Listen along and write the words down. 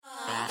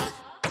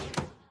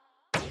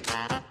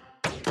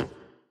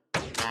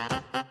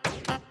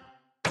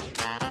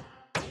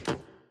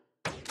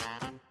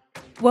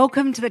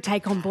Welcome to the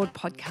Take On Board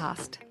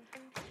podcast.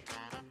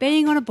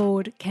 Being on a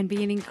board can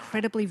be an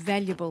incredibly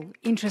valuable,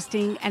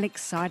 interesting and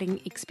exciting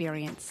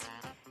experience.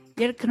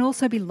 Yet it can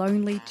also be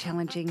lonely,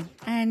 challenging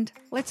and,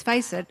 let's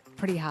face it,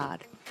 pretty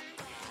hard.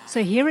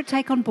 So here at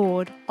Take On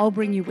Board, I'll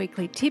bring you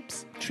weekly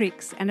tips,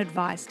 tricks and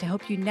advice to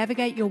help you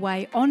navigate your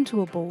way onto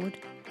a board,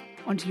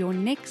 onto your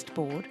next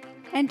board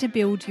and to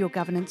build your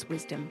governance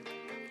wisdom.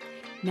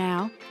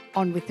 Now,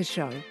 on with the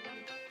show.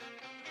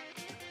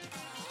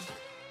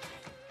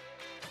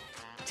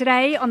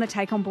 Today on the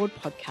Take On Board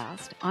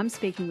podcast, I'm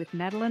speaking with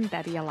Madeleine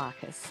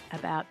Babiolakis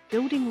about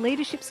building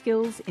leadership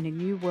skills in a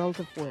new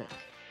world of work.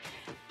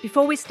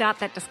 Before we start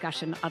that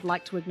discussion, I'd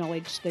like to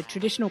acknowledge the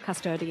traditional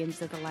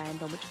custodians of the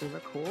land on which we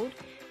record.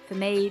 For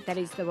me, that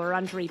is the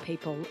Voluntary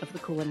people of the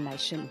Kulin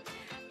Nation.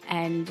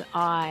 And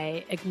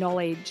I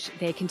acknowledge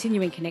their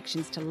continuing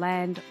connections to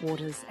land,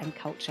 waters and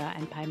culture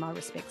and pay my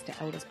respects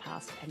to elders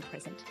past and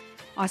present.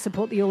 I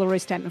support the Uluru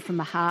Statement from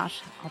the Heart.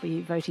 I'll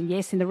be voting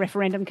yes in the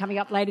referendum coming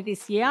up later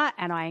this year,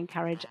 and I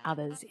encourage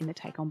others in the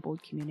Take On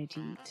Board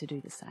community to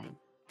do the same.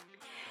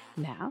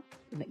 Now,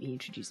 let me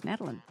introduce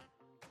Madeleine.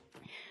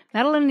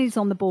 Madeleine is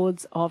on the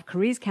boards of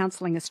Careers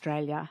Counselling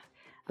Australia,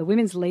 the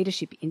Women's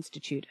Leadership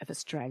Institute of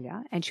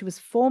Australia, and she was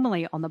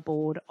formerly on the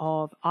board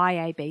of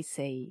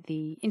IABC,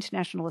 the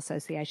International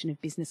Association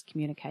of Business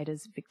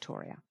Communicators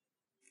Victoria.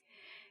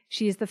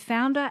 She is the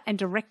founder and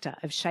director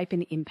of Shape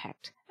and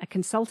Impact, a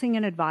consulting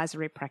and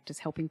advisory practice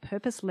helping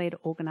purpose-led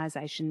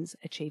organisations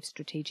achieve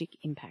strategic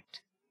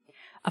impact.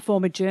 A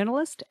former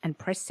journalist and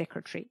press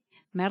secretary,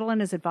 Madeleine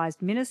has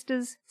advised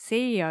ministers,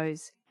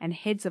 CEOs and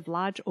heads of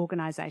large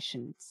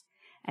organisations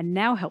and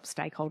now helps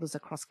stakeholders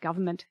across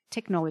government,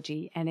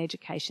 technology and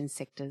education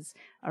sectors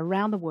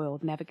around the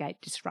world navigate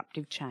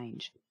disruptive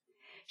change.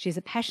 She is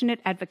a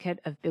passionate advocate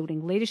of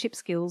building leadership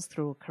skills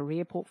through a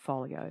career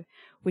portfolio,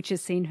 which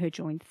has seen her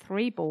join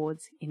 3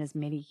 boards in as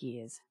many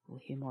years. We'll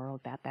hear more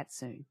about that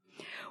soon.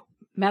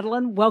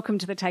 Madeleine, welcome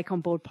to the Take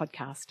On Board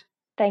podcast.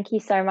 Thank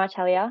you so much,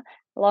 Helia.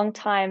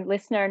 Long-time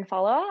listener and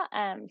follower,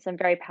 so I'm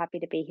very happy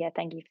to be here.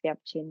 Thank you for the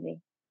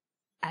opportunity.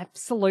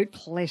 Absolute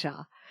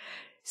pleasure.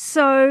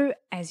 So,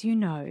 as you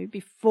know,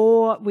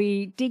 before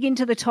we dig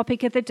into the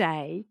topic of the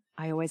day,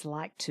 I always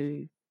like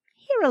to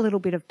hear a little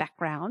bit of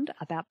background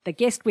about the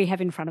guest we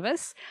have in front of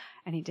us.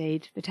 And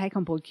indeed, the Take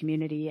On Board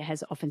community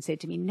has often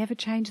said to me, never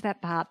change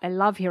that part. They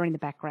love hearing the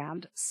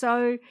background.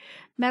 So,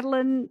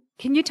 Madeleine,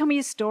 can you tell me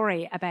a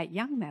story about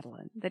young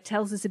Madeleine that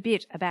tells us a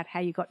bit about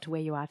how you got to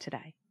where you are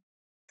today?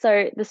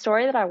 So the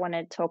story that I want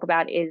to talk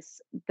about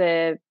is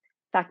the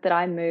fact that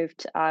I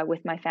moved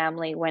with my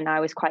family when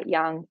I was quite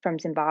young from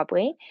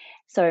Zimbabwe.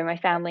 So my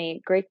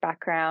family, Greek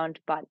background,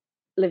 but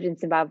lived in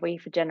Zimbabwe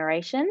for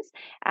generations.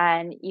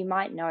 And you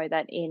might know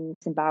that in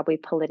Zimbabwe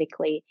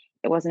politically,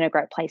 it wasn't a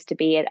great place to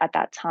be at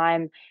that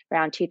time,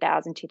 around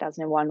 2000,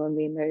 2001 when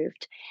we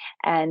moved.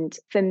 And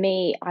for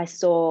me, I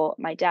saw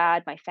my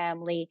dad, my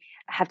family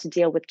have to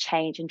deal with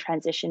change and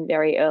transition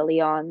very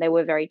early on. They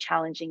were very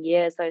challenging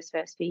years, those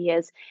first few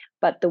years.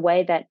 But the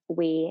way that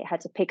we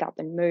had to pick up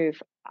and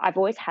move, I've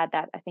always had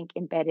that, I think,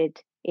 embedded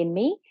in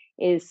me,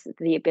 is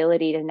the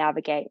ability to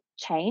navigate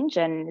change.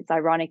 And it's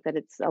ironic that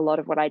it's a lot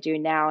of what I do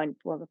now in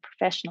more of a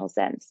professional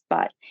sense.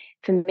 But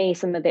for me,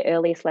 some of the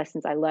earliest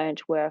lessons I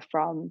learned were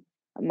from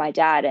my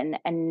dad.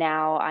 And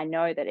now I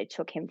know that it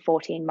took him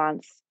 14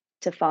 months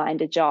to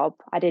find a job.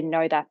 I didn't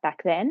know that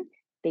back then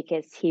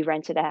because he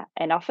rented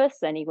an office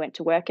and he went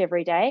to work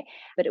every day.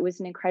 But it was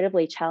an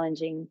incredibly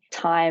challenging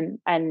time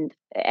and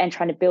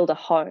trying to build a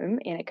home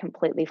in a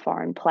completely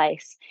foreign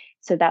place.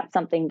 So that's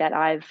something that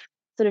I've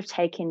sort of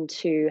taken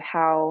to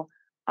how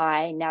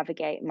I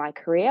navigate my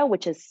career,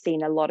 which has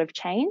seen a lot of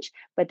change,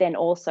 but then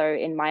also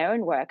in my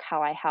own work,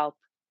 how I help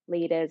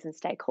leaders and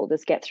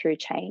stakeholders get through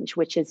change,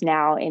 which is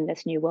now in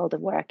this new world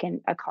of work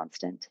and a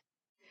constant.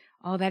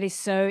 Oh, that is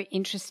so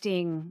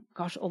interesting.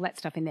 Gosh, all that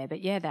stuff in there.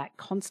 But yeah, that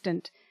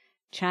constant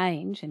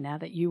change. And now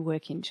that you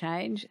work in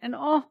change. And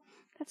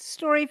that's the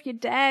story of your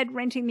dad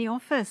renting the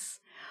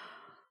office.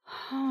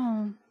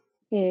 Oh.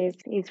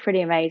 He's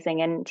pretty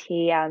amazing. And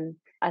he,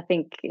 I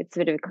think it's a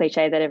bit of a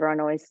cliche that everyone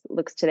always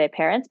looks to their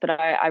parents, but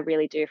I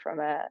really do from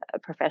a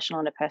professional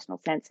and a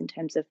personal sense in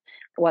terms of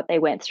what they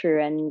went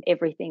through, and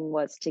everything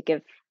was to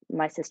give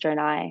my sister and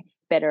I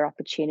better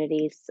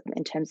opportunities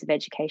in terms of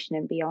education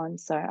and beyond.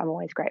 So I'm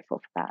always grateful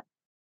for that.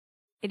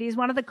 It is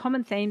one of the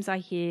common themes I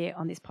hear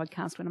on this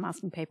podcast when I'm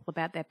asking people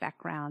about their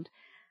background,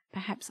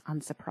 perhaps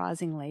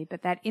unsurprisingly,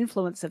 but that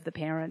influence of the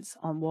parents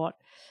on what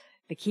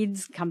the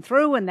kids come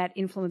through and that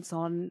influence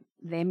on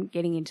them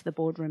getting into the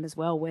boardroom as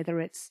well, whether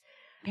it's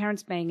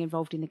parents being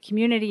involved in the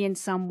community in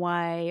some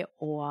way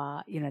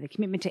or, the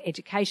commitment to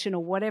education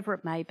or whatever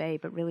it may be,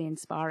 but really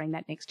inspiring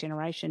that next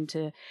generation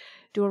to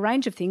do a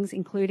range of things,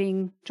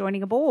 including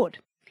joining a board.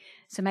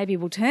 So maybe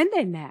we'll turn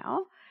there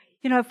now.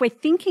 If we're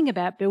thinking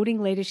about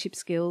building leadership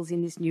skills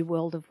in this new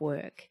world of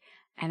work,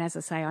 and as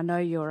I say, I know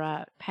you're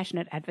a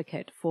passionate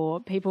advocate for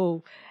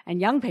people and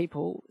young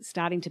people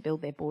starting to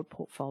build their board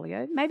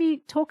portfolio.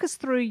 Maybe talk us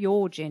through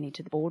your journey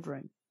to the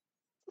boardroom.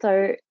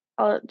 So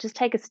I'll just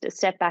take a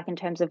step back in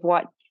terms of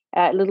what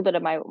a little bit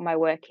of my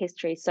work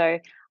history. So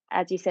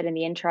as you said in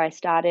the intro, I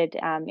started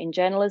in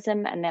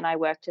journalism, and then I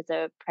worked as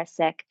a press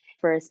sec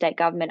for a state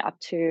government up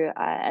to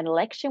an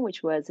election,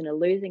 which was a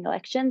losing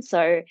election.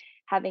 So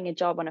having a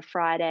job on a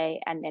Friday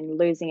and then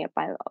losing it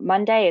by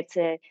Monday, it's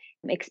a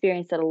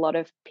experience that a lot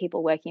of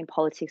people working in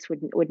politics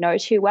would know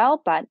too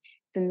well. But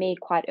for me,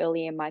 quite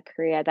early in my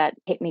career, that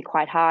hit me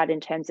quite hard in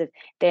terms of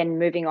then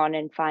moving on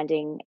and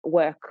finding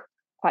work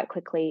quite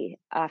quickly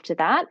after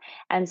that.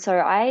 And so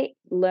I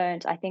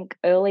learned, I think,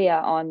 earlier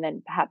on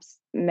than perhaps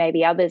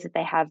maybe others, if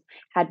they have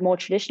had more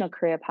traditional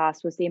career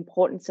paths, was the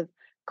importance of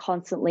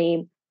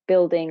constantly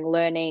building,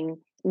 learning,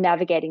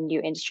 navigating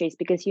new industries,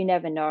 because you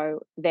never know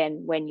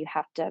then when you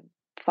have to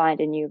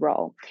find a new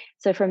role.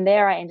 So from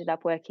there, I ended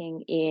up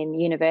working in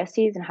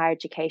universities and higher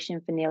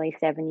education for nearly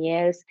 7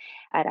 years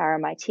at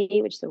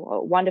RMIT, which is a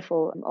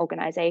wonderful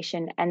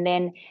organization. And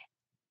then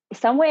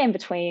somewhere in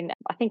between,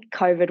 I think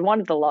COVID,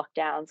 one of the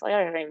lockdowns, I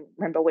don't even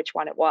remember which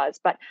one it was,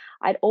 but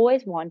I'd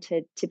always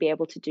wanted to be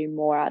able to do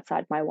more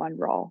outside my one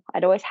role.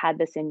 I'd always had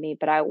this in me,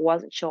 but I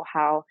wasn't sure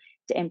how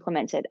to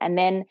implement it. And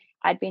then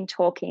I'd been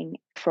talking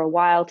for a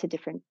while to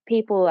different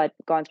people. I'd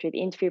gone through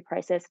the interview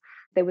process.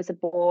 There was a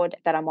board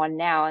that I'm on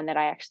now and that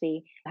I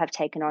actually have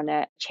taken on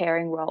a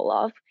chairing role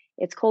of.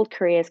 It's called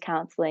Careers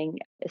Counselling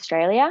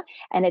Australia,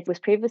 and it was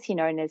previously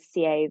known as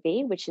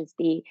CAV, which is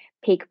the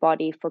peak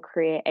body for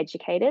career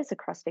educators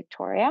across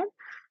Victoria.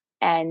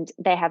 And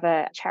they have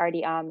a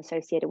charity arm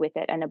associated with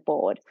it and a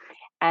board.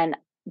 And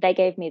they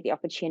gave me the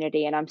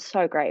opportunity, and I'm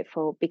so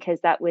grateful, because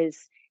that was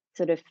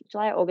sort of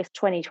July, August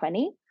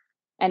 2020.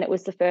 And it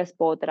was the first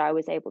board that I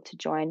was able to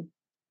join.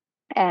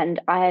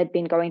 And I had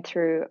been going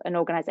through an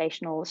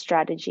organizational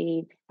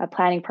strategy, a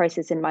planning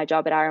process in my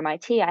job at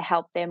RMIT. I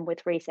helped them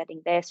with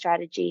resetting their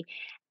strategy.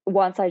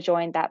 Once I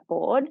joined that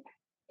board,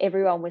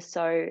 everyone was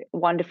so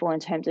wonderful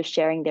in terms of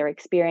sharing their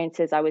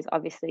experiences. I was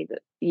obviously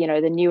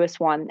the newest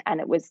one,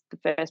 and it was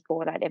the first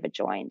board I'd ever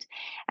joined.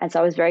 And so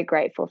I was very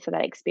grateful for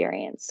that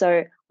experience.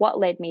 So what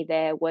led me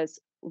there was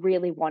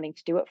really wanting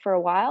to do it for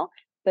a while,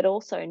 but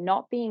also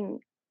not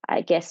being,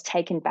 I guess,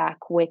 taken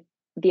back with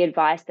the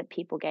advice that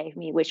people gave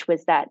me, which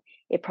was that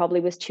it probably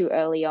was too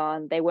early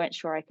on. They weren't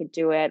sure I could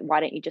do it. Why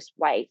don't you just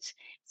wait?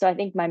 So I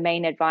think my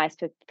main advice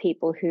for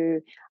people who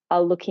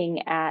are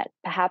looking at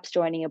perhaps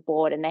joining a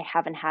board and they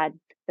haven't had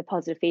the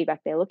positive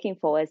feedback they're looking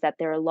for is that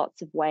there are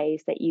lots of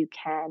ways that you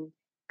can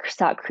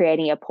start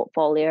creating a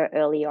portfolio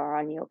earlier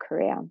on in your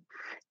career.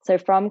 So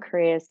from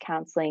Careers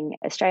Counselling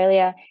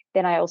Australia,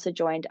 then I also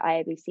joined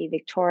IABC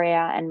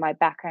Victoria, and my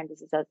background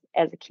is as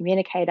a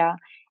communicator.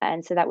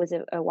 And so that was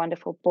a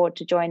wonderful board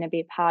to join and be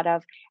a part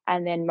of.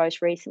 And then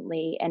most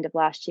recently, end of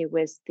last year,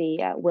 was the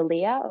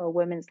WLIA, or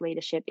Women's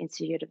Leadership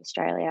Institute of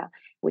Australia,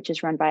 which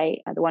is run by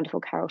the wonderful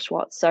Carol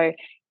Schwartz. So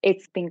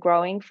it's been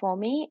growing for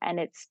me, and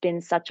it's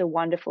been such a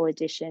wonderful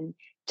addition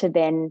to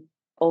then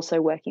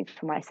also working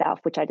for myself,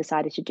 which I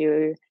decided to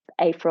do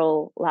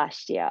April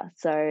last year.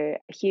 So a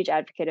huge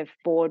advocate of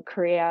board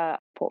career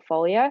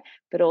portfolio,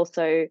 but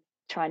also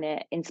trying to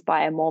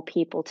inspire more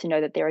people to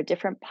know that there are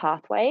different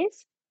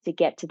pathways to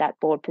get to that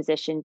board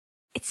position.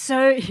 It's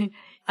so,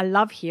 I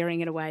love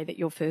hearing in a way that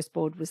your first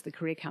board was the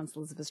Career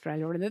Counsellors of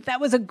Australia, and that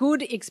was a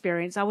good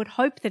experience. I would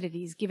hope that it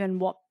is, given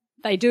what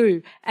they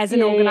do as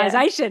an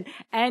organisation. Yeah.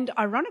 And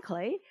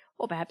ironically,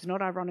 or perhaps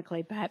not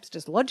ironically, perhaps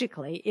just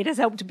logically, it has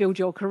helped to build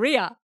your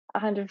career.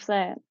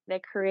 100%. They're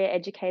career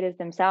educators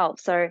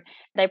themselves. So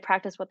they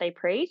practice what they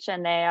preach,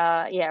 and they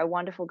are, a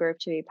wonderful group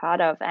to be part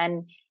of.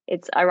 And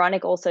it's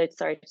ironic also,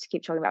 sorry to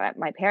keep talking about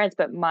my parents,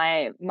 but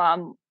my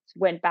mum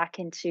went back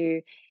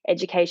into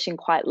education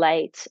quite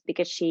late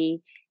because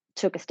she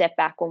took a step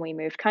back when we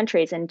moved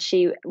countries, and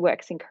she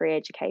works in career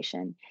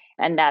education.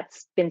 And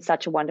that's been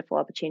such a wonderful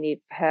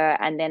opportunity for her.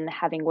 And then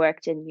having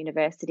worked in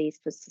universities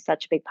was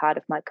such a big part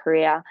of my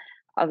career,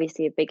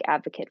 obviously a big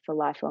advocate for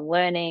lifelong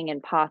learning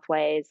and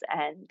pathways,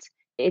 and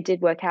it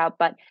did work out.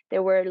 But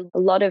there were a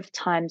lot of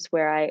times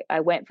where I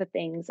went for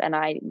things and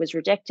I was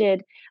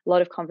rejected, a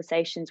lot of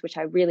conversations which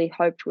I really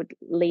hoped would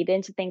lead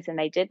into things, and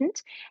they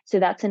didn't. So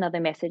that's another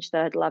message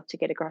that I'd love to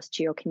get across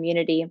to your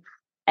community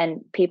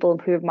and people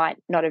who might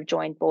not have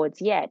joined boards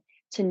yet,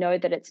 to know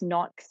that it's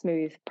not a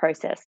smooth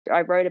process.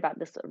 I wrote about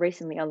this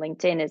recently on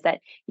LinkedIn, is that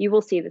you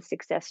will see the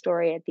success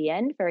story at the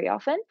end very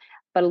often,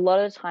 but a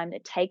lot of the time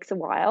it takes a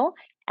while,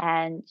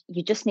 and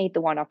you just need the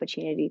one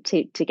opportunity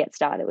to get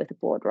started with a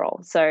board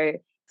role. So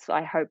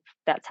I hope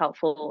that's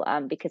helpful,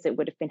 because it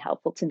would have been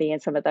helpful to me in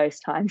some of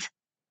those times.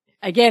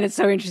 Again, it's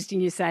so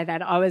interesting you say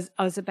that. I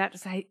was about to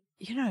say,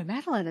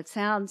 Madeleine, it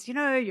sounds,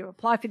 you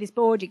apply for this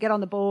board, you get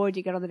on the board,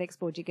 you get on the next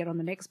board, you get on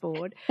the next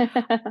board.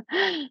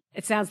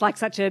 It sounds like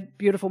such a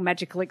beautiful,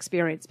 magical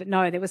experience. But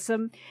no, there was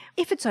some,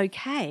 if it's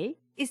okay,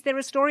 is there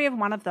a story of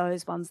one of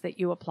those ones that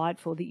you applied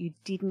for that you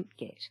didn't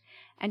get?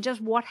 And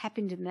just what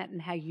happened in that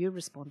and how you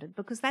responded?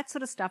 Because that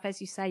sort of stuff, as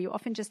you say, you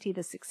often just hear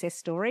the success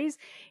stories.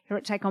 Here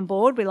at Take On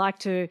Board, we like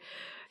to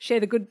share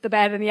the good, the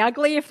bad and the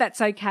ugly, if that's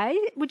okay.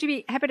 Would you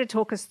be happy to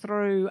talk us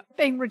through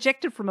being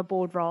rejected from a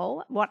board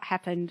role, what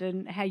happened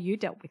and how you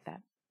dealt with that?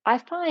 I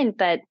find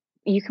that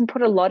you can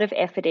put a lot of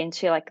effort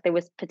into, like there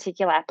was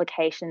particular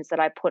applications that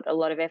I put a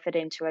lot of effort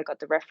into. I got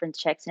the reference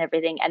checks and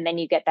everything. And then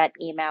you get that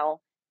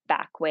email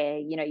back where,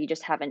 you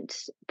just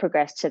haven't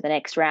progressed to the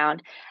next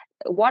round.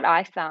 What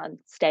I found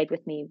stayed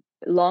with me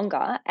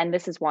longer, and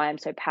this is why I'm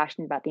so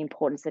passionate about the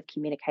importance of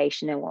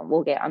communication, and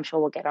I'm sure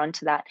we'll get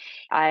onto that.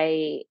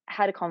 I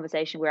had a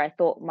conversation where I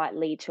thought might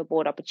lead to a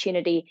board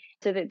opportunity.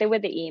 So there were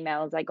the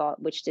emails I got,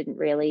 which didn't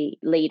really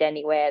lead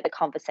anywhere, the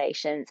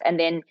conversations. And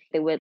then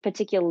there were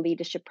particular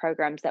leadership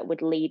programs that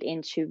would lead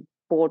into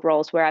board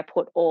roles where I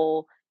put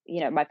all,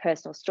 my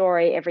personal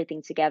story,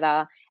 everything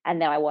together, and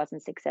then I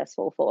wasn't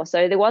successful for.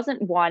 So there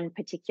wasn't one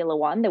particular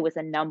one, there was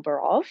a number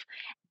of.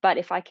 But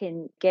if I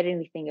can get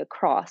anything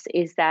across,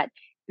 is that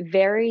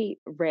very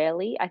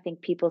rarely, I think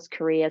people's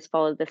careers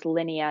follow this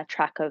linear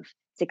track of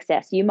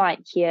success. You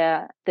might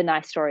hear the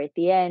nice story at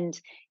the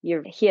end,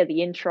 you hear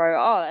the intro,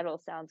 oh, that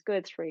all sounds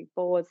good, 3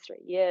 boards, 3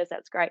 years,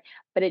 that's great.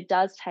 But it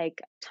does take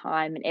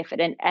time and effort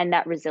and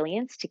that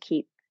resilience to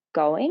keep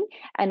going.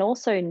 And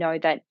also know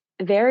that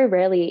very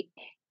rarely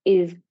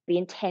is the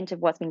intent of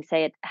what's being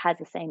said has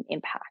the same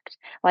impact.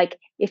 Like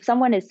if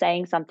someone is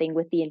saying something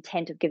with the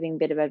intent of giving a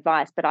bit of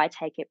advice, but I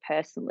take it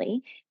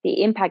personally,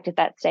 the impact of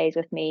that stays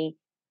with me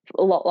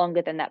a lot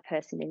longer than that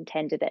person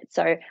intended it.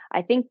 So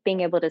I think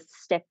being able to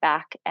step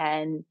back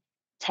and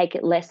take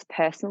it less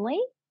personally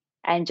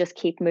and just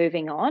keep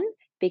moving on,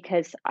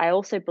 because I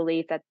also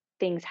believe that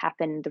things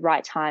happen the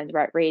right time, the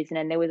right reason.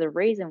 And there was a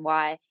reason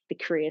why the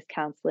Careers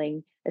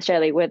Counselling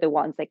Australia were the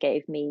ones that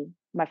gave me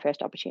my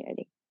first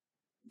opportunity.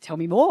 Tell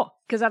me more,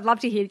 because I'd love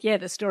to hear,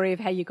 the story of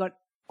how you got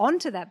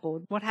onto that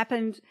board. What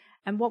happened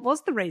and what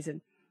was the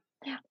reason?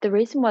 The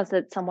reason was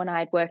that someone I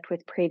had worked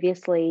with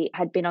previously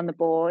had been on the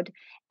board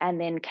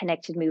and then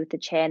connected me with the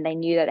chair, and they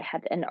knew that it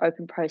had an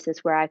open process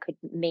where I could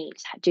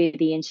meet, do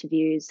the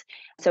interviews.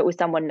 So it was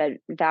someone that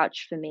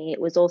vouched for me. It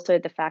was also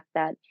the fact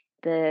that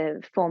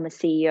the former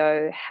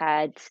CEO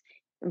had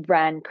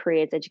ran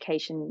careers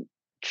education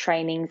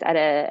trainings at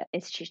an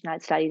institution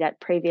I'd studied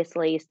at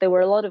previously. So there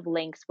were a lot of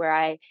links where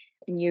I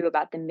knew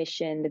about the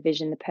mission, the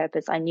vision, the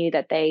purpose. I knew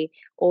that they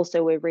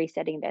also were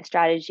resetting their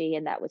strategy,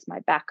 and that was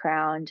my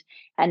background.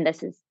 And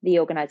this is the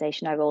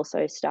organization I've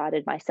also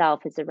started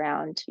myself, is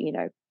around,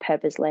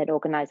 purpose-led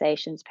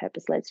organizations,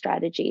 purpose-led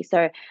strategy.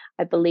 So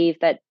I believe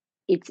that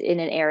it's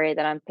in an area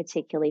that I'm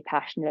particularly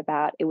passionate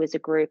about. It was a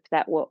group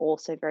that were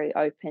also very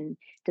open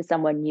to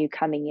someone new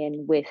coming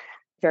in with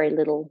very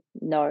little,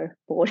 no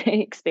boarding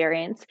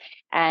experience.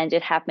 And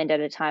it happened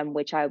at a time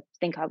which I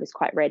think I was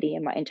quite ready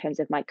in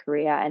terms of my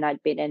career. And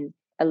I'd been in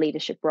a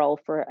leadership role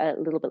for a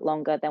little bit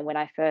longer than when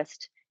I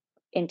first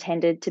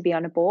intended to be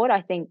on a board.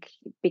 I think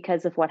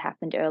because of what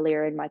happened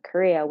earlier in my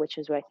career, which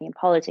was working in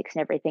politics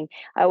and everything,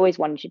 I always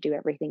wanted to do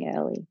everything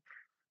early.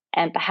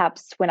 And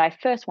perhaps when I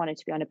first wanted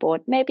to be on a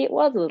board, maybe it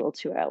was a little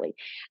too early.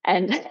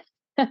 And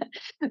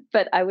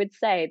but I would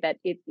say that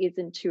it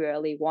isn't too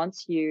early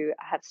once you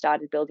have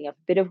started building up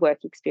a bit of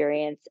work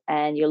experience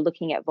and you're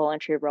looking at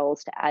voluntary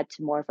roles to add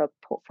to more of a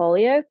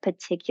portfolio,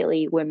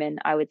 particularly women,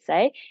 I would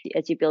say,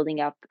 as you're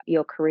building up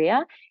your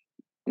career.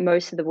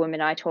 Most of the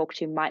women I talk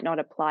to might not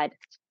apply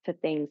for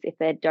things if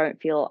they don't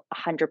feel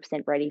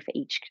 100% ready for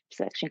each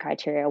selection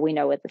criteria. We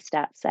know what the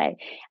stats say.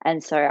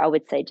 And so I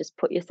would say just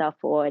put yourself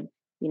forward,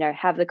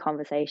 have the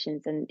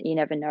conversations, and you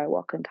never know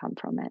what can come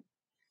from it.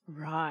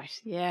 Right.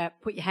 Yeah.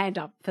 Put your hand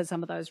up for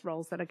some of those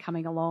roles that are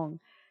coming along.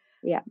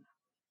 Yeah.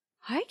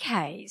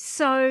 Okay.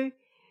 So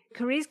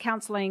Careers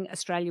Counselling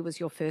Australia was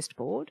your first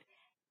board.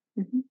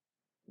 Mm-hmm.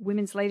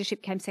 Women's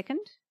Leadership came second?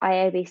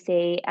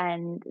 IABC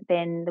and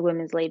then the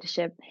Women's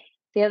Leadership.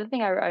 The other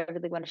thing I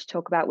really wanted to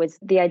talk about was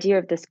the idea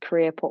of this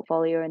career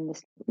portfolio in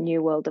this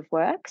new world of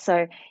work.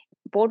 So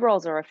board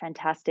roles are a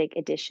fantastic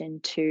addition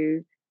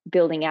to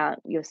building out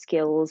your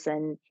skills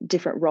and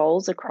different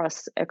roles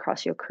across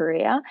your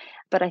career.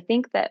 But I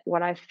think that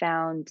what I've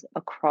found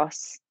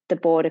across the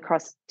board,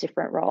 across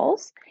different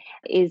roles,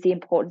 is the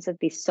importance of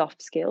these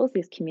soft skills,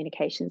 these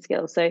communication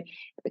skills. So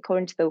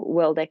according to the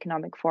World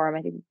Economic Forum,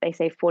 I think they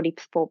say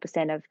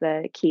 44% of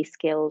the key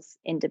skills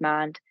in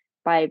demand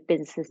by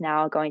businesses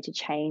now are going to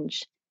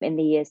change in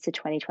the years to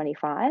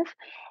 2025.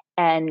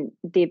 And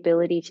the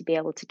ability to be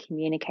able to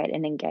communicate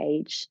and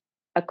engage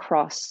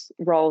across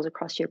roles,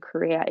 across your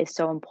career is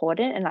so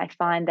important. And I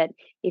find that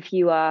if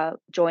you are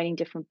joining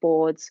different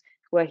boards,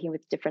 working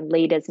with different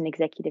leaders and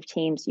executive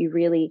teams, you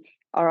really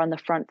are on the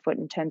front foot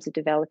in terms of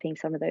developing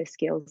some of those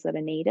skills that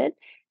are needed.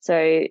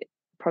 So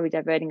probably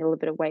diverting a little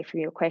bit away from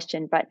your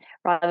question, but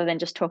rather than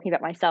just talking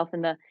about myself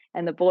and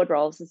the board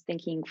roles, is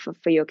thinking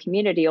for your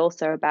community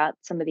also about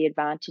some of the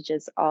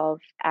advantages of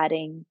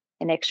adding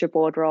an extra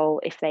board role,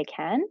 if they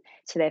can,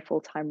 to their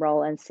full-time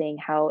role, and seeing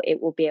how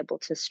it will be able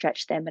to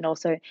stretch them and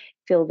also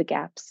fill the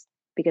gaps,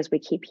 because we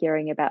keep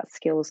hearing about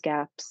skills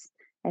gaps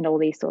and all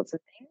these sorts of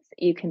things.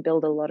 You can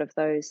build a lot of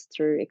those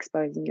through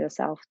exposing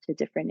yourself to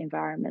different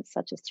environments,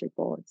 such as through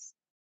boards.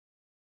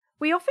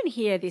 We often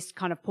hear this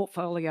kind of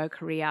portfolio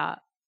career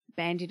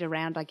bandied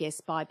around, I guess,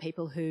 by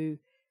people who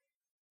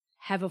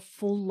have a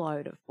full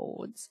load of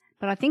boards.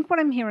 But I think what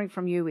I'm hearing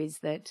from you is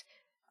that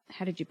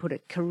how did you put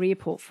it, career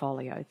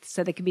portfolio.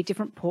 So there can be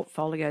different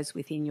portfolios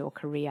within your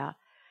career,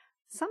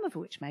 some of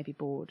which may be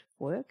board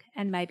work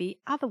and maybe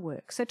other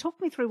work. So talk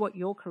me through what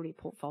your career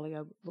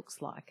portfolio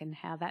looks like and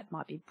how that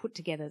might be put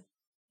together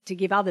to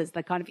give others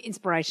the kind of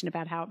inspiration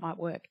about how it might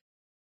work.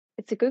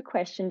 It's a good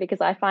question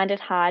because I find it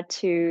hard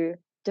to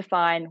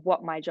define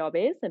what my job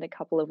is in a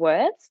couple of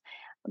words,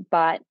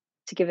 but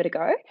to give it a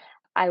go,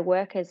 I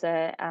work as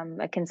a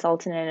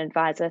consultant and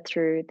advisor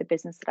through the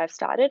business that I've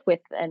started with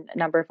a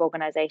number of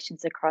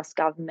organizations across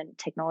government,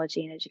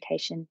 technology, and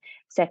education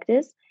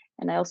sectors.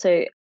 And I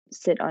also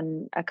sit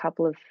on a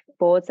couple of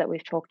boards that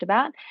we've talked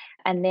about.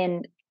 And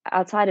then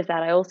outside of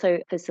that, I also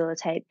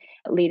facilitate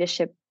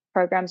leadership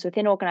programs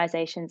within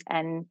organizations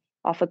and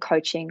offer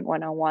coaching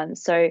one-on-one.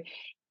 So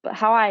but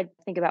how I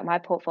think about my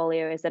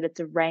portfolio is that it's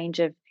a range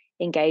of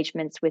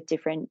engagements with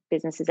different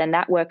businesses. And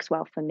that works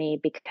well for me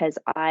because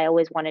I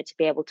always wanted to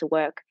be able to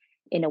work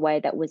in a way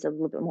that was a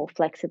little bit more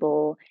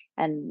flexible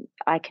and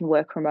I can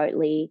work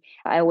remotely.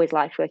 I always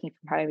liked working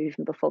from home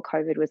even before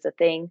COVID was a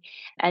thing,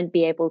 and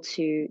be able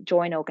to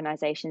join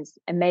organizations,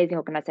 amazing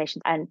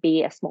organizations, and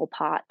be a small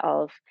part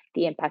of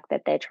the impact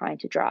that they're trying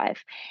to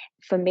drive.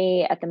 For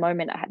me, at the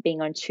moment,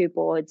 being on two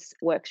boards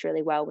works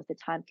really well with the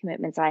time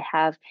commitments I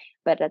have,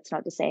 but that's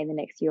not to say in the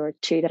next year or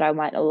two that I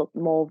might look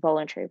more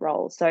voluntary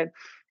roles. So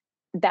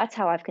that's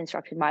how I've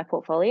constructed my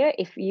portfolio.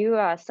 If you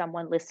are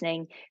someone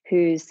listening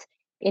who's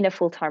in a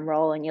full-time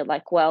role and you're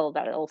like, well,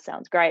 that all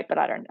sounds great, but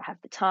I don't have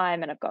the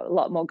time and I've got a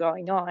lot more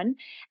going on,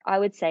 I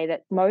would say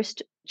that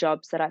most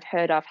jobs that I've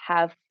heard of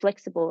have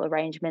flexible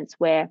arrangements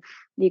where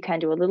you can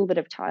do a little bit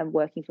of time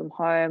working from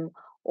home,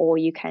 or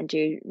you can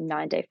do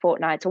 9-day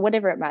fortnights or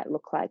whatever it might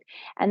look like.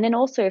 And then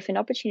also if an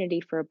opportunity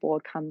for a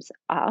board comes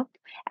up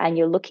and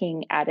you're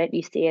looking at it,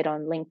 you see it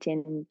on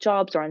LinkedIn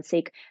jobs or on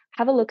Seek,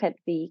 have a look at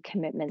the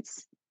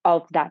commitments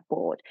of that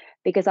board,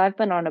 because I've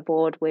been on a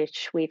board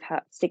which we've had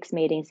 6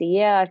 meetings a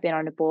year. I've been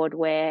on a board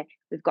where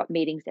we've got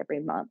meetings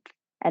every month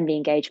and the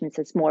engagements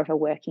is more of a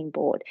working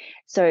board.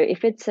 So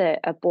if it's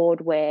a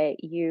board where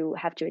you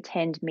have to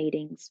attend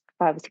meetings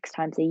 5 or 6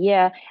 times a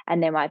year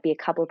and there might be a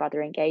couple of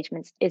other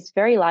engagements, it's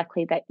very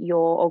likely that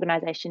your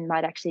organization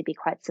might actually be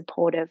quite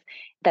supportive,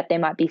 that there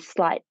might be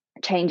slight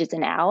changes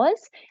in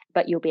hours,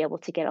 but you'll be able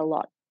to get a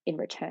lot in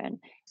return.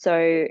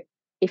 So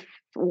if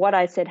what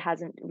I said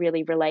hasn't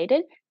really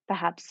related,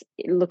 perhaps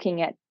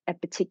looking at a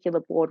particular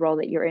board role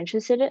that you're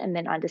interested in and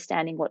then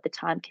understanding what the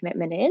time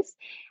commitment is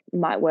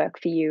might work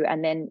for you.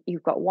 And then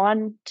you've got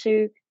 1,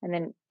 2, and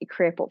then your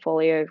career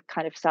portfolio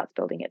kind of starts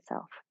building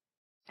itself.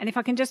 And if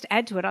I can just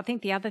add to it, I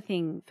think the other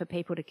thing for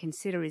people to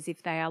consider is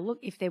if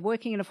they're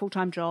working in a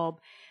full-time job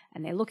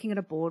and they're looking at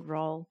a board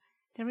role,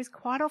 there is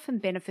quite often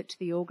benefit to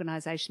the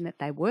organisation that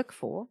they work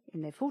for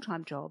in their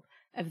full-time job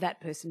of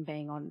that person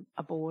being on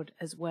a board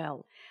as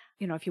well.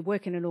 You know, if you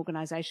work in an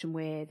organisation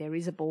where there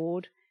is a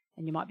board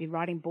and you might be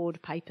writing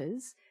board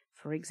papers,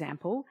 for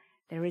example,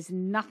 there is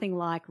nothing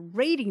like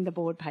reading the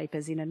board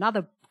papers in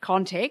another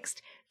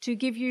context to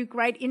give you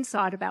great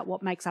insight about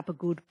what makes up a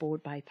good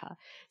board paper.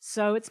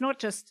 So it's not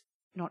just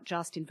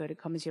inverted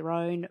commas your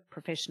own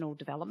professional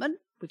development,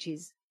 which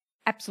is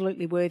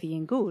absolutely worthy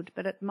and good,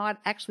 but it might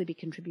actually be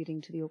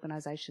contributing to the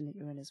organisation that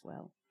you're in as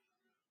well.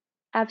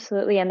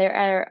 Absolutely. And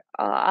there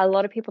are a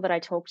lot of people that I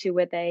talk to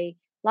where they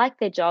like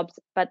their jobs,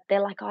 but they're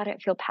like, oh, I don't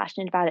feel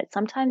passionate about it.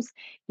 Sometimes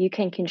you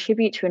can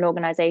contribute to an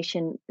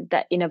organization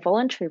that in a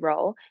voluntary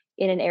role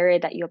in an area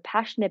that you're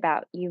passionate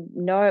about. You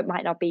know, it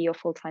might not be your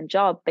full-time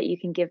job, but you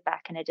can give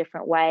back in a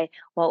different way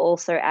while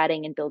also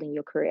adding and building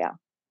your career.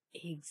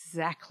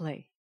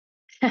 Exactly.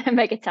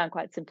 Make it sound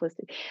quite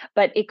simplistic,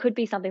 but it could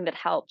be something that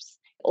helps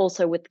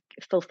also with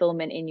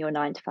fulfillment in your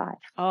 9 to 5.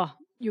 Oh,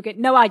 you'll get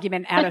no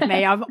argument out of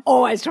me. I'm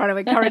always trying to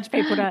encourage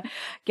people to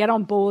get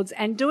on boards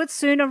and do it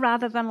sooner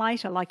rather than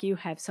later like you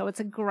have. So it's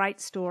a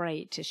great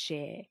story to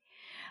share.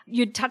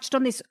 You touched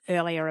on this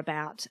earlier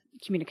about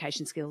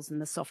communication skills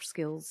and the soft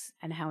skills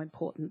and how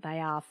important they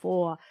are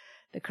for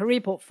the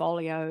career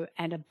portfolio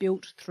and are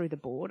built through the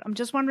board. I'm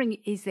just wondering,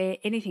 is there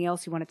anything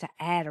else you wanted to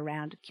add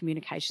around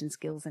communication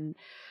skills and,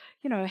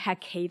 you know, how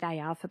key they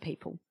are for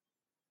people?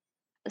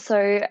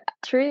 So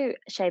through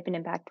Shape and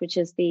Impact, which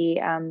is the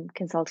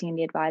consulting and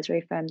the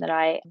advisory firm that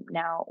I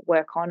now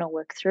work on or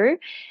work through,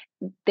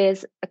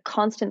 there's a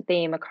constant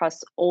theme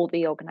across all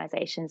the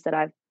organizations that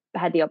I've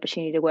had the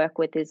opportunity to work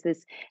with is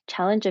this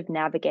challenge of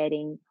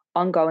navigating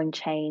ongoing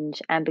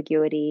change,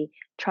 ambiguity,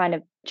 trying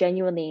to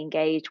genuinely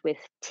engage with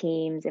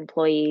teams,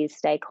 employees,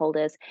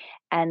 stakeholders,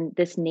 and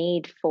this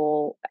need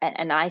for,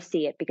 and I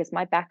see it because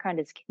my background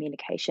is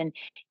communication,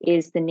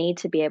 is the need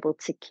to be able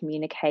to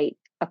communicate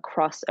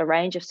across a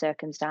range of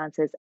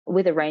circumstances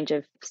with a range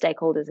of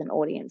stakeholders and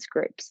audience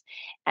groups.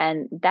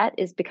 And that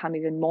has become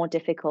even more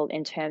difficult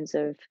in terms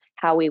of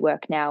how we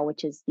work now,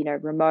 which is, you know,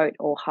 remote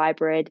or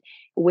hybrid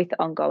with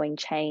ongoing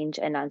change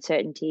and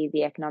uncertainty,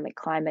 the economic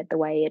climate the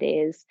way it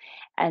is.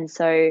 And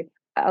so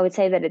I would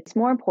say that it's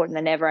more important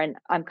than ever, and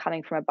I'm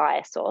coming from a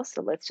bias source,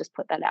 so let's just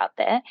put that out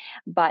there.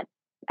 But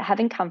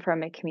having come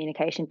from a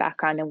communication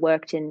background and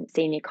worked in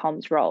senior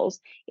comms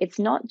roles, it's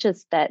not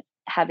just that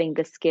having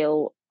the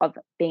skill of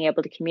being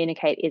able to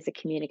communicate is a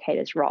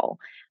communicator's role.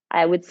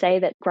 I would say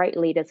that great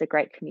leaders are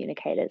great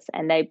communicators,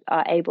 and they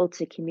are able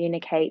to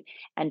communicate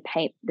and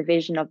paint the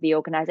vision of the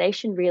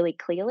organization really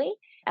clearly.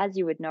 As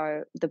you would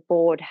know, the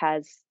board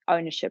has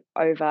ownership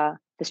over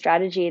the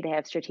strategy, they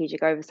have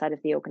strategic oversight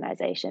of the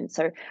organization.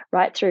 So,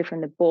 right through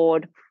from the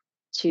board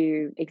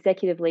to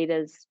executive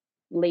leaders,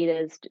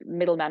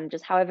 middle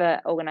managers,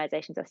 however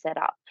organizations are set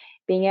up,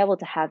 being able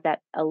to have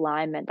that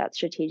alignment, that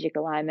strategic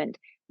alignment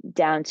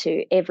down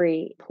to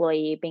every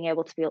employee, being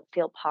able to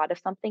feel part of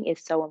something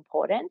is so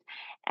important.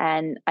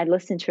 And I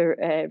listened to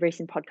a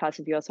recent podcast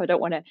of yours, so I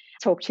don't want to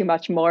talk too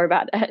much more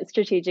about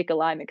strategic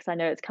alignment because I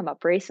know it's come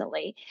up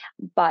recently.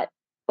 But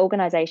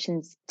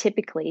organizations,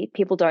 typically,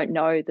 people don't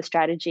know the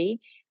strategy.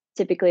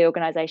 Typically,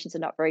 organizations are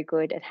not very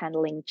good at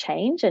handling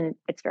change, and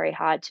it's very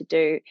hard to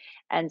do.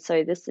 And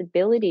so, this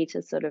ability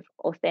to sort of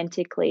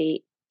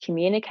authentically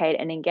communicate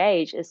and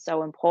engage is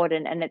so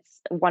important. And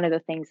it's one of the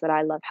things that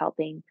I love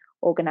helping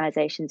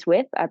organizations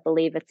with. I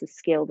believe it's a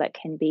skill that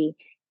can be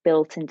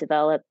built and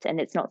developed,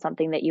 and it's not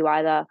something that you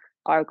either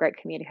are a great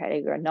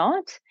communicator or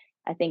not.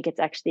 I think it's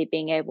actually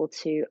being able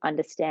to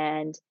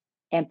understand,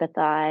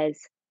 empathize,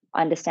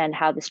 understand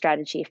how the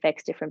strategy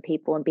affects different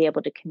people, and be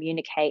able to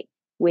communicate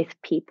with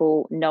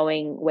people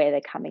knowing where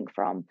they're coming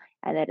from,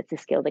 and that it's a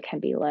skill that can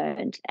be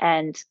learned.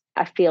 And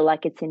I feel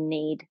like it's in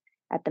need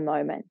at the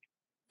moment.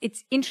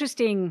 It's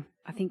interesting.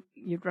 I think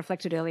you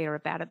reflected earlier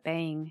about it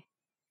being,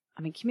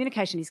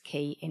 communication is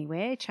key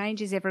anywhere.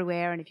 Change is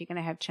everywhere. And if you're going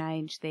to have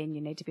change, then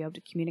you need to be able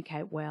to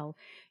communicate well.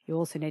 You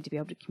also need to be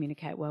able to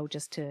communicate well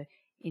just to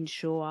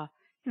ensure,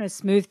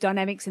 smooth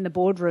dynamics in the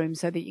boardroom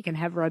so that you can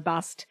have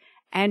robust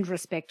and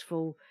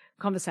respectful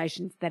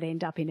conversations that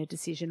end up in a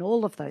decision.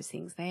 All of those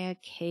things, they are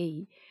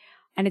key.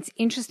 And it's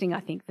interesting, I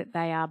think, that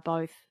they are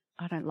both,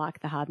 I don't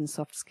like the hard and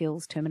soft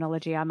skills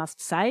terminology, I must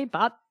say,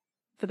 but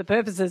for the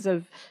purposes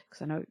of,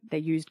 because I know they're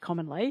used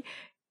commonly,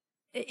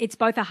 it's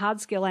both a hard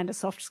skill and a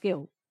soft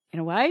skill in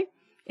a way.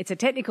 It's a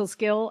technical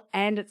skill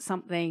and it's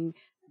something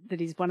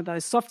that is one of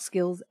those soft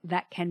skills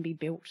that can be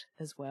built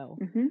as well.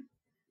 Mm-hmm.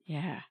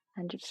 Yeah.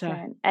 100%.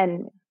 So,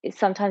 and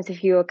sometimes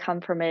if you come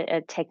from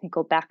a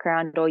technical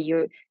background, or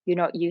you're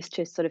not used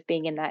to sort of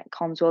being in that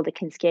comms world, it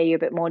can scare you a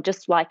bit more,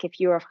 just like if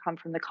you come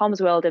from the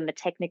comms world and the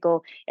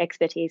technical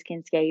expertise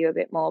can scare you a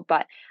bit more.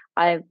 But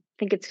I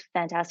think it's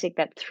fantastic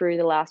that through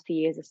the last few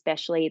years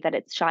especially, that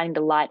it's shining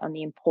the light on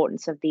the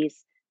importance of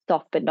these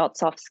soft but not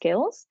soft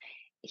skills,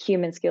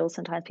 human skills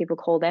sometimes people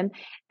call them,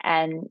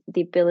 and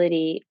the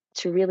ability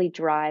to really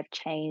drive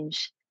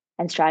change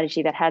and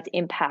strategy that has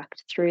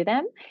impact through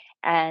them.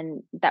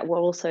 And that we're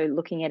also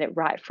looking at it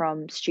right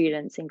from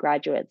students and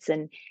graduates,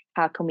 and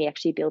how can we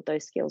actually build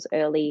those skills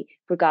early,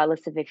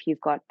 regardless of if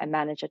you've got a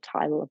manager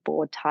title, a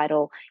board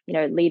title.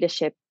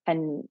 Leadership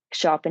can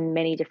show up in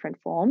many different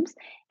forms.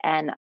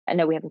 And I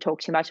know we haven't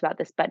talked too much about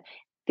this, but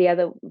the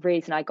other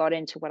reason I got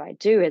into what I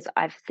do is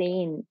I've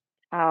seen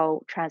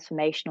how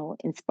transformational,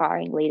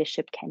 inspiring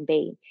leadership can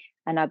be.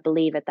 And I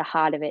believe at the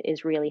heart of it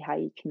is really how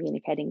you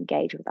communicate and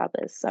engage with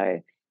others. So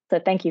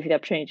thank you for the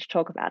opportunity to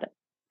talk about it.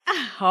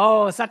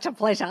 Oh, such a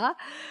pleasure.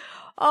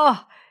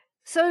 Oh,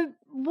 so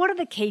what are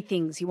the key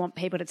things you want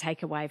people to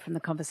take away from the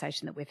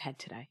conversation that we've had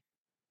today?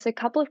 So a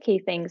couple of key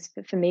things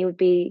for me would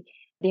be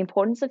the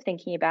importance of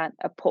thinking about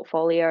a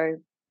portfolio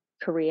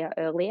career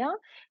earlier.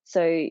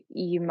 So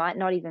you might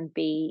not even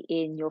be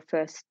in your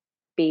first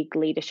big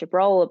leadership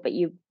role, but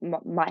you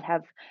might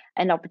have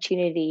an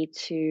opportunity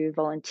to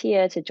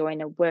volunteer, to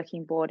join a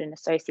working board, an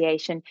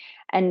association,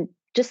 and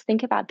just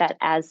think about that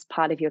as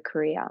part of your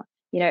career.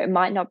 It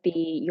might not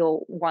be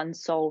your one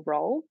sole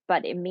role,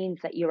 but it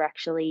means that you're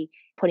actually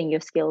putting your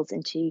skills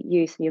into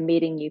use. You're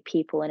meeting new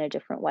people in a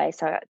different way.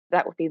 So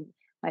that would be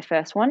my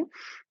first one.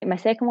 And my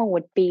second one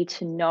would be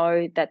to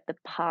know that the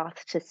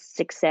path to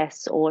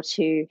success, or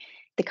to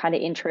the kind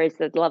of intros,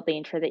 the lovely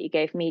intro that you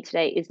gave me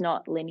today, is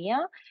not linear,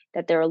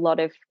 that there are a lot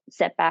of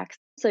setbacks.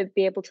 So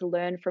be able to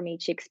learn from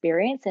each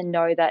experience and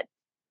know that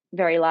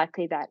very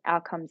likely that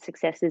outcome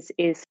success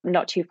is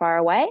not too far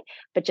away,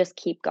 but just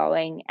keep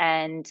going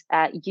and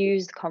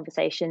use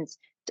conversations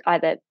to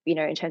either,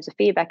 in terms of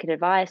feedback and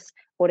advice,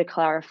 or to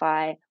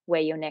clarify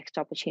where your next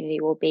opportunity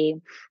will be.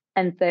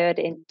 And third,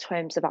 in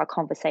terms of our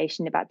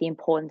conversation about the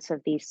importance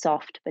of these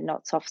soft but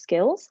not soft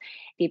skills,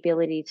 the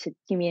ability to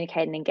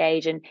communicate and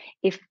engage. And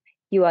if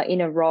you are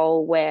in a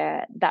role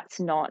where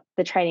that's not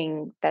the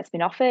training that's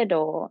been offered,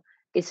 or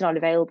it's not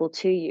available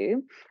to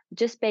you,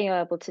 just being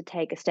able to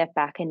take a step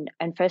back and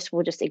first of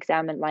all, just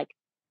examine,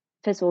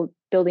 first of all,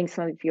 building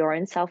some of your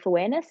own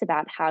self-awareness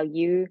about how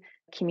you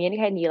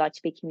communicate and you like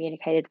to be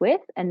communicated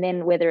with. And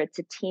then whether it's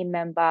a team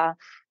member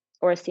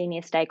or a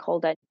senior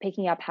stakeholder,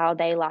 picking up how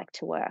they like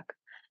to work.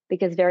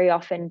 Because very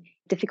often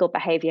difficult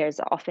behavior is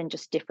often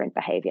just different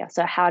behavior.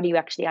 So how do you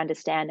actually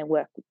understand and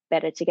work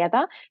better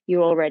together?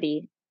 You're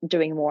already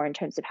doing more in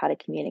terms of how to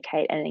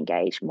communicate and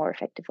engage more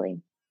effectively.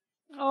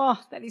 Oh,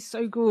 that is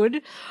so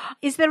good.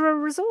 Is there a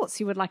resource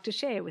you would like to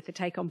share with the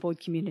Take On Board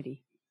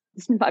community?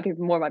 This might be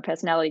more my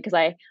personality, because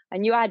I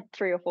knew I had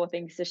 3 or 4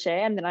 things to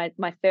share, and then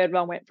my third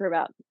one went for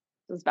about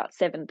There's about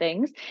 7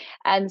 things.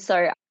 And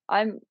so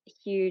I'm a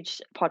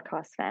huge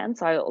podcast fan,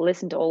 so I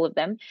listen to all of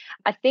them.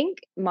 I think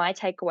my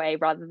takeaway,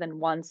 rather than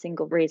one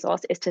single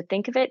resource, is to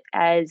think of it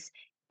as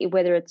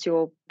whether it's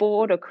your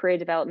board or career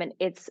development,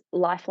 it's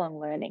lifelong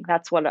learning.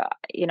 That's what,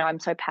 I'm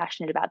so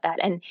passionate about that,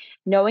 and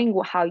knowing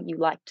how you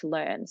like to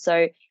learn.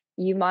 So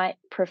you might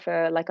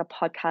prefer like a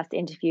podcast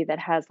interview that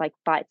has like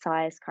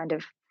bite-sized kind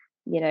of,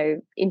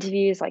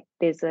 interviews. Like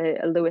there's a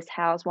Lewis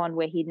Howes one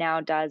where he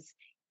now does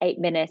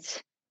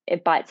 8-minute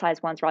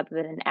bite-sized ones rather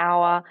than an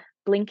hour.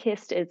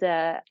 Blinkist is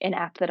an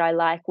app that I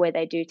like where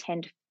they do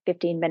 10 to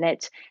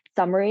 15-minute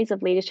summaries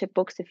of leadership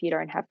books if you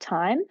don't have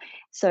time.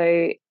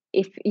 So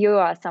if you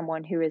are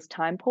someone who is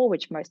time poor,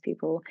 which most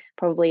people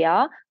probably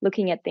are,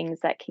 looking at things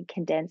that can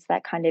condense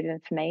that kind of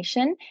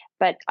information.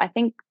 But I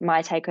think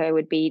my takeaway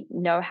would be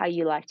know how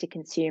you like to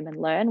consume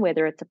and learn,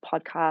 whether it's a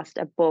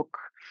podcast, a book,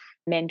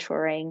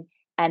 mentoring,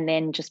 and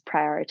then just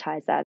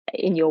prioritize that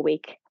in your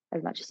week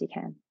as much as you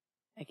can.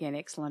 Again,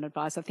 excellent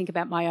advice. I think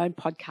about my own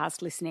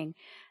podcast listening,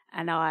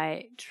 and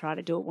I try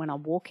to do it when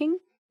I'm walking.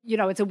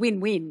 It's a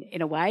win-win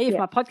in a way. If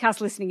my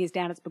podcast listening is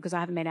down, it's because I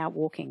haven't been out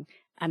walking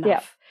enough.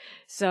 Yeah.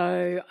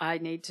 So I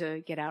need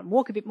to get out and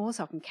walk a bit more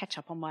so I can catch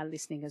up on my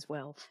listening as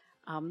well.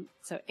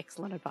 So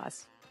excellent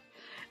advice.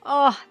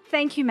 Oh,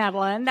 thank you,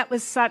 Madeleine. That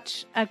was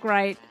such a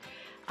great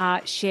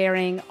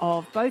sharing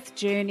of both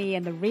journey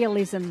and the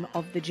realism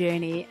of the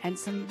journey, and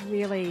some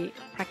really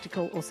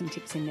practical, awesome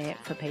tips in there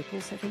for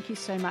people. So thank you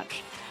so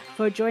much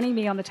for joining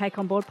me on the Take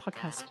On Board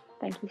podcast.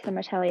 Thank you so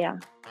much,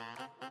 Helia.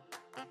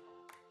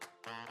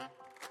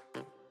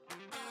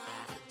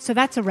 So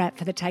that's a wrap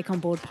for the Take On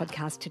Board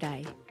podcast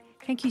today.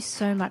 Thank you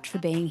so much for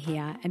being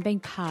here and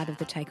being part of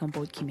the Take On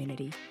Board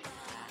community.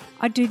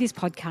 I do this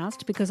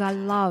podcast because I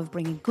love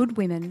bringing good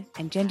women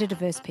and gender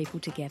diverse people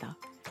together.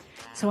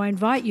 So I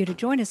invite you to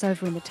join us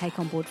over in the Take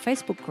On Board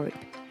Facebook group,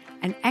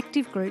 an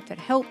active group that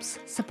helps,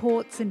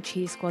 supports and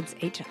cheer squads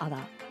each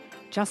other.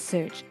 Just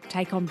search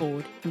Take On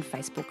Board in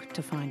Facebook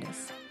to find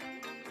us.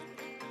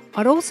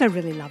 I'd also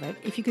really love it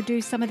if you could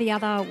do some of the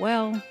other,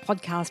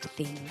 podcast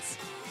things.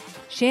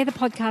 Share the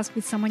podcast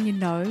with someone you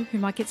know who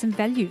might get some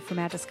value from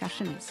our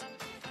discussions.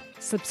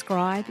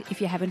 Subscribe if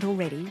you haven't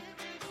already.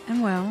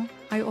 And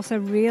I also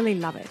really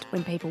love it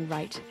when people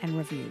rate and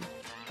review.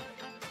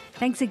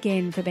 Thanks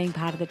again for being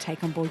part of the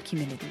Take On Board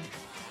community.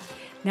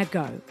 Now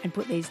go and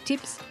put these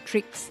tips,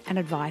 tricks and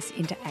advice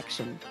into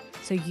action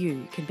so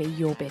you can be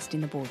your best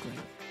in the boardroom.